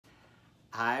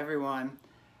Hi everyone.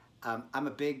 I'm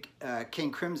a big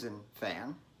King Crimson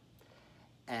fan,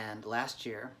 and last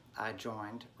year I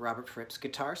joined Robert Fripp's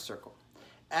Guitar Circle.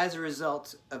 As a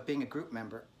result of being a group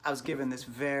member, I was given this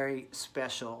very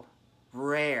special,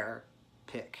 rare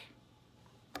pick.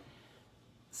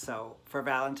 So for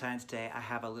Valentine's Day, I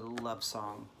have a little love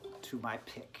song to my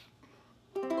pick.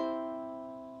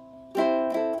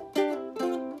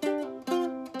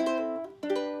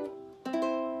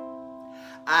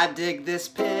 I dig this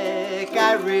pick,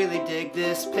 I really dig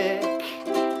this pick.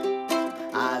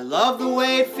 I love the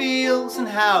way it feels and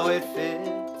how it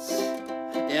fits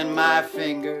in my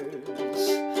fingers.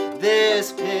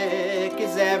 This pick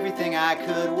is everything I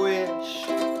could wish.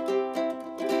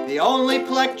 The only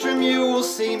plectrum you will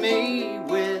see me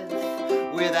with,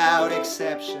 without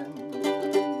exception.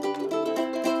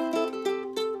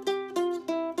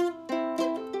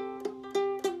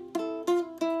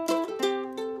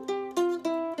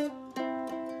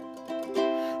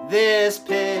 This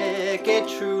pick, it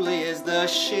truly is the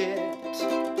shit.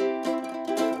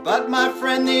 But my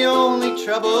friend, the only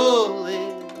trouble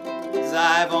is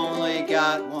I've only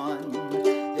got one.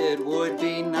 It would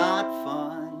be not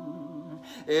fun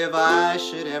if I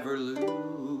should ever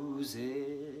lose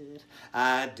it.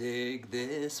 I dig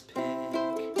this pick.